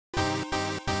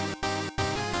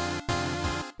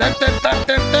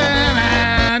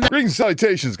Greetings and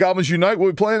salutations, Goblins Unite.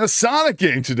 We'll be playing a Sonic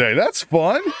game today. That's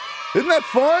fun. Isn't that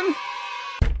fun?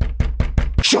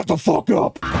 Shut the fuck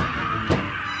up.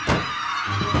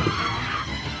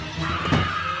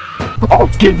 I'll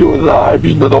skin you alive,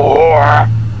 you little whore.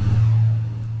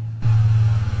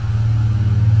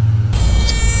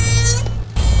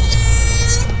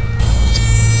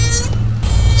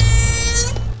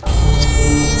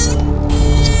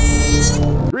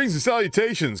 Greetings and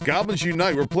salutations, Goblins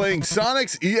Unite. We're playing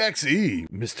Sonic.EXE.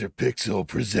 Mr. Pixel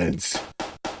presents.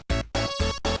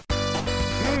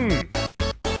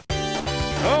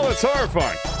 Oh, that's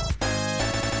horrifying.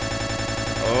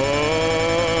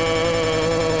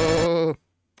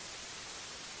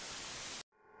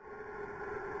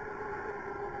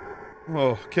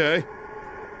 Okay.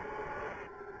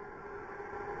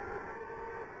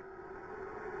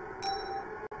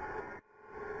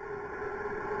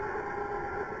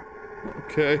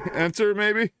 Okay, enter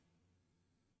maybe?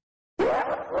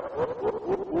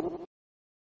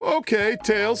 Okay,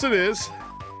 Tails it is.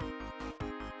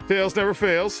 Tails never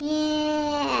fails.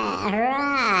 Yeah,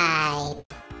 right.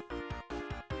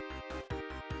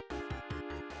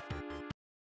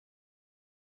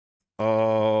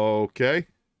 Okay.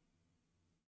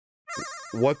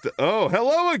 What the? Oh,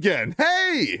 hello again.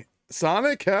 Hey,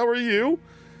 Sonic, how are you?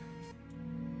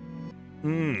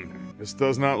 This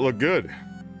does not look good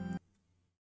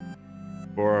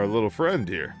for our little friend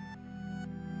here.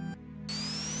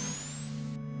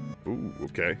 Ooh,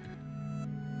 okay.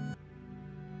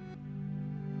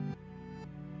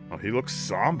 Oh, he looks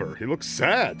somber. He looks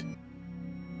sad.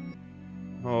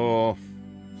 Oh.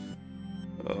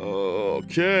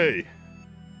 Okay.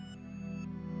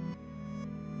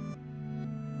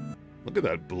 Look at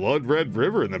that blood red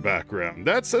river in the background.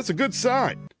 That's a good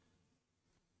sign.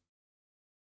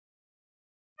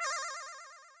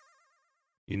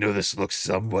 You know, this looks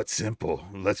somewhat simple.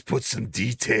 Let's put some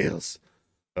details.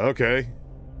 Okay.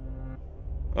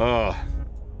 Oh.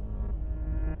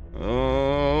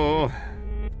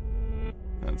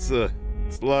 That's a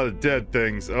lot of dead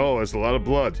things. Oh, there's a lot of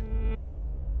blood.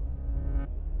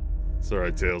 It's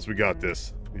alright, Tails. We got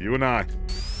this. You and I.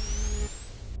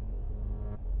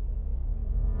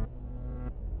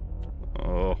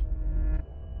 Oh.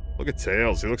 Look at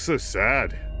Tails. He looks so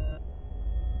sad.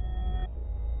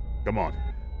 Come on.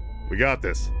 We got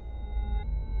this.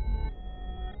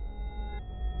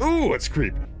 Ooh, it's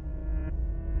creepy.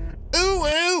 Ooh,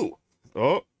 ooh!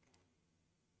 Oh.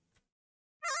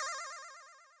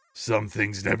 Some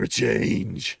things never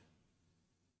change.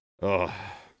 Oh,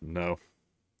 no.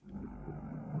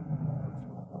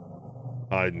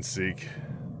 Hide and seek.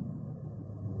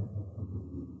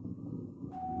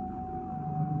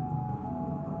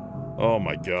 Oh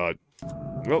my god.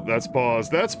 Well, that's pause.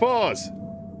 That's pause!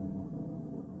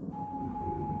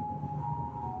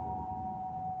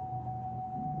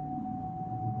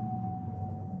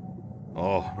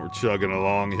 Oh, we're chugging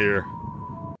along here.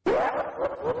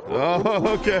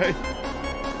 Oh, okay.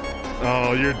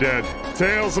 Oh, you're dead.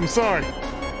 Tails, I'm sorry.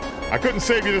 I couldn't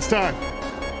save you this time.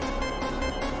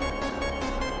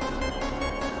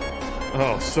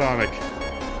 Oh, Sonic.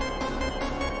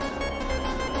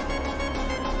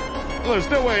 Oh, there's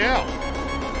no way out.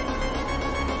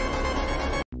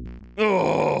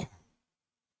 Oh.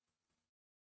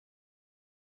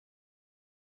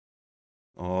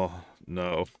 Oh,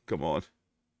 no. Come on.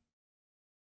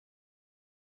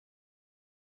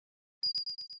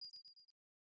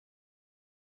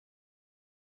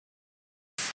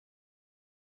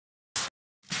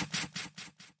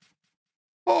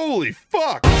 Holy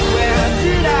fuck! Where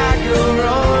did I go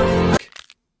wrong?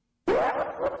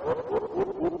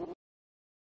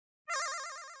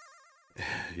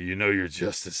 You know you're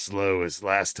just as slow as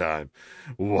last time.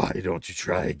 Why don't you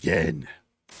try again?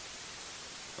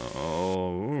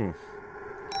 Oh.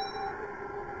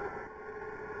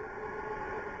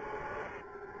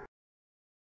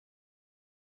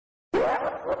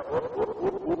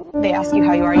 They ask you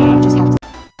how you are, you just have to.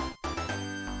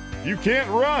 You can't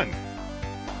run!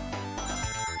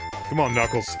 Come on,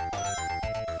 Knuckles.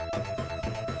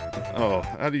 Oh,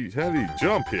 how do you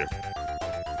jump here?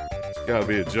 There's gotta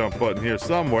be a jump button here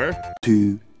somewhere.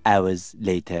 2 hours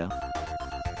later.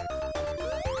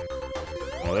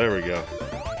 Oh, there we go.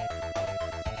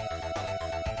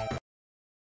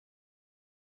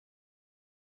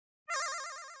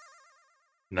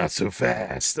 Not so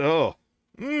fast. Oh.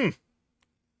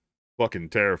 Fucking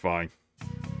terrifying.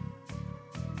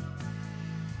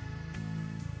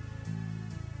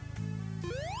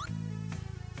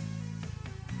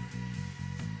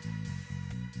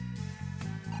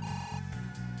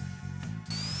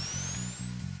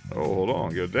 Oh, hold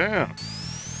on. Go down.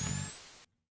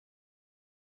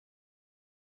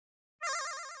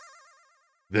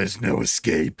 There's no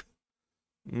escape.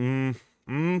 Alright,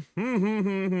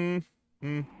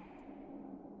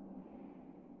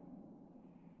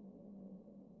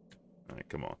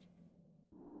 come on.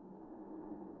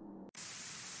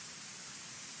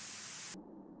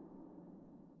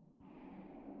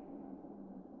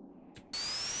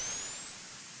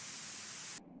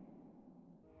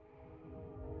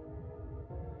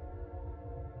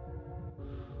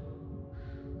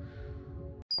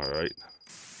 Alright.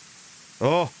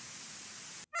 Oh!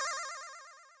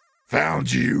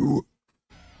 Found you!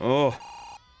 Oh.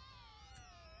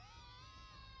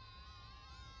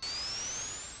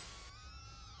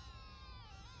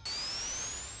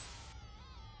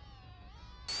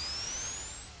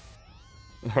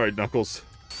 Alright, Knuckles.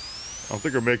 I don't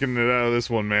think we're making it out of this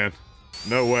one, man.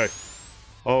 No way.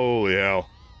 Holy hell.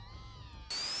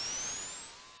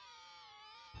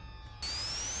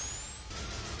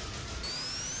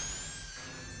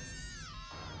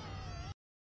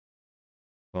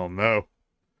 Oh no.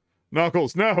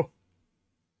 Knuckles, no!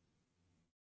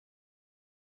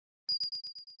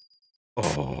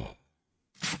 Oh.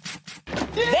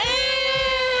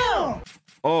 Damn!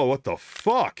 Oh, what the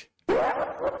fuck?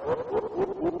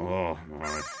 Oh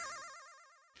my.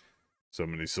 So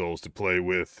many souls to play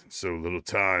with, so little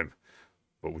time.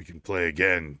 But we can play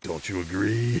again, don't you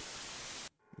agree?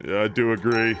 Yeah, I do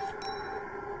agree.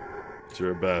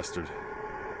 You're a bastard.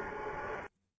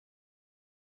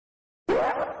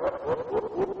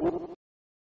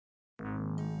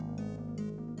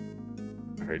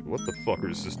 Alright, what the fuck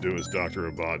does this do as Dr.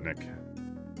 Robotnik?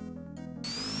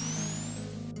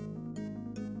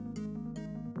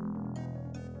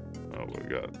 Oh, we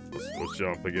got. Let's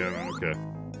jump again. Okay.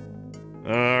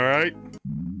 Alright.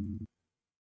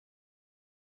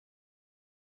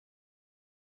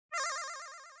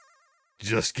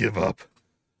 Just give up.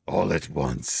 All at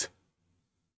once.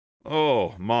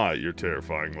 Oh my, you're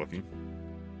terrifying looking.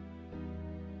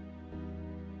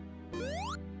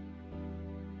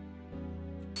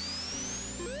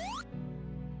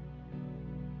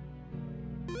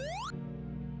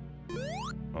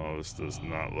 Oh, this does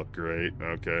not look great.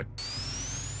 Okay.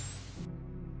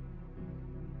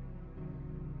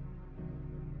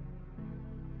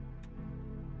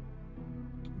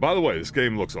 By the way, this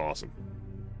game looks awesome.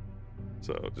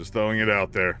 So, just throwing it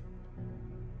out there.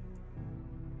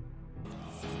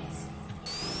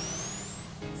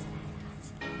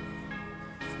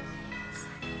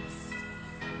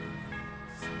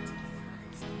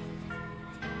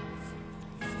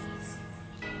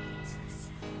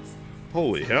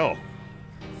 Holy hell.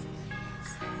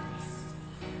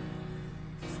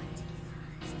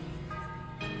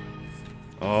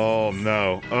 Oh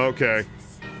no. Okay.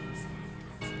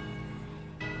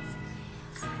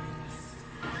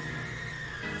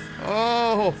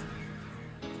 Oh.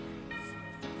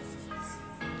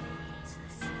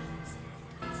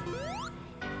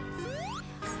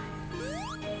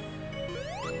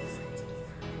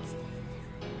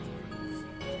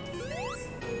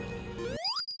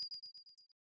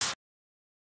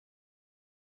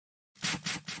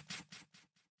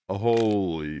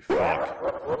 Holy fuck.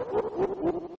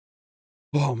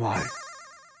 Oh my.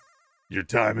 Your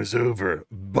time is over,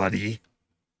 buddy.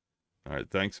 Alright,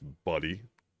 thanks, buddy.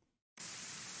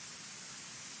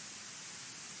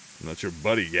 I'm not your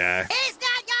buddy guy. He's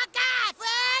not your guy,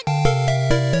 friend!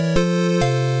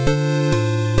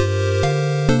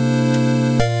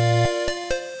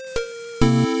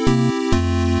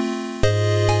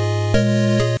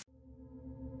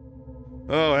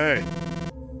 Oh, hey.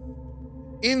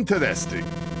 Interesting.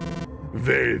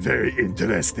 Very, very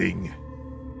interesting.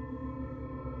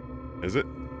 Is it?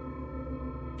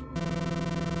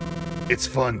 It's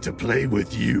fun to play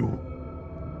with you.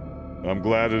 I'm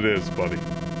glad it is, buddy.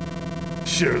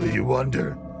 Surely you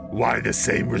wonder, why the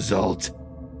same result?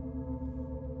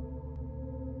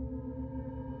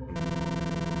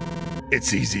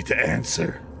 It's easy to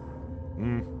answer.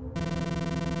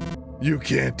 You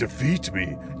can't defeat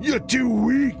me. You're too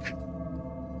weak.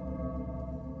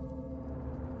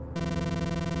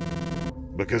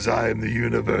 Because I am the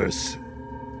universe.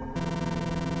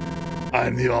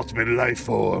 I'm the ultimate life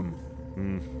form.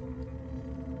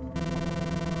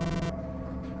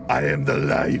 I am the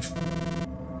life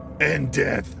and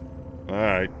death.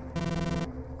 Alright.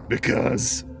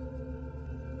 Because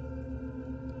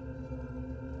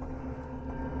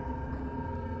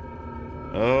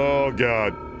oh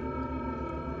God.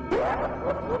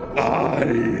 I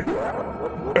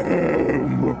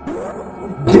am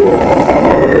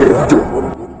God.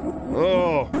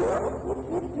 Oh.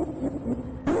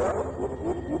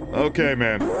 Okay,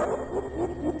 man.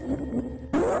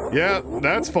 Yeah,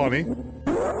 that's funny.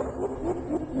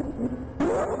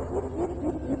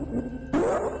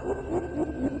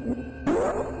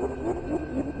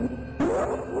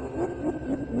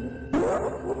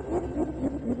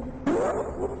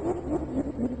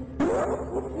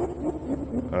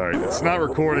 Alright, it's not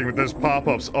recording, but there's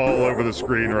pop-ups all over the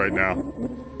screen right now.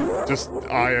 Just,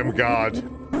 I am God.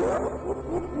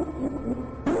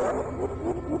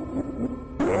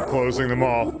 I'm closing them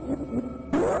all.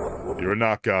 You're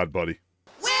not God, buddy.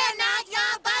 We're not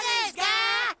your buddies,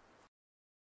 guy!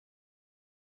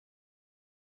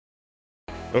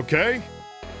 Okay?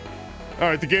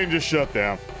 Alright, the game just shut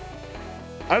down.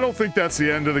 I don't think that's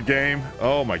the end of the game.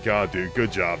 Oh my god, dude.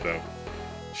 Good job, though.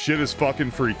 Shit is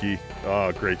fucking freaky.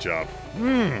 Oh, great job.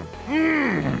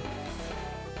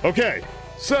 Okay,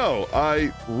 so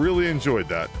I really enjoyed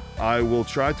that. I will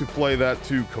try to play that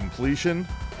to completion.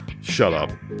 Shut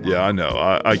up. Yeah, I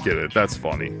know. I get it. That's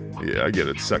funny. Yeah, I get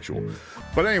it. Sexual.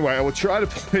 But anyway, I will try to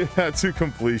play that to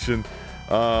completion.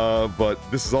 But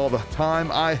this is all the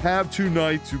time I have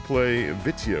tonight to play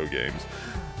video games.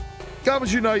 God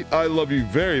bless you night. I love you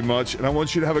very much, and I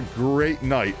want you to have a great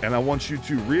night, and I want you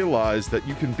to realize that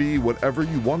you can be whatever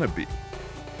you want to be.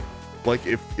 Like,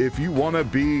 if you want to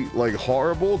be, like,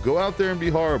 horrible, go out there and be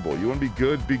horrible. You want to be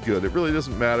good, be good. It really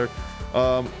doesn't matter.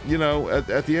 You know,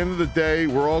 at the end of the day,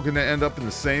 we're all going to end up in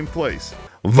the same place.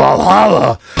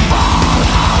 Valhalla!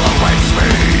 Valhalla waits me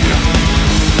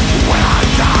when I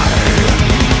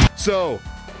die! So,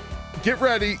 get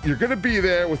ready. You're going to be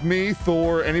there with me,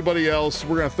 Thor, anybody else.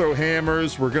 We're going to throw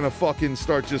hammers. We're going to fucking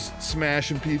start just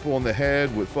smashing people on the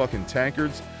head with fucking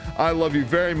tankards. I love you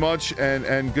very much,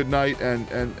 and good night, and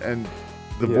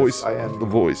the Yes, voice, I am. the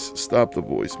voice. Stop the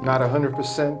voice, man. Not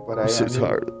 100%, but I I'm so am.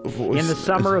 tired of the voice. In the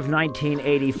summer of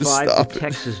 1985, Stop the it.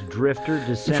 Texas drifter If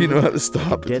descended you know how to with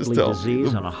stop a it, just deadly tell me.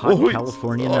 disease The on a hot voice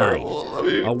California is night. horrible. I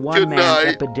mean, A good one-man night.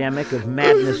 epidemic of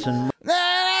madness and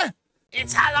Ah,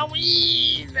 it's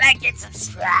Halloween! Like and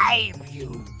subscribe,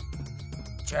 you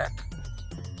jerk.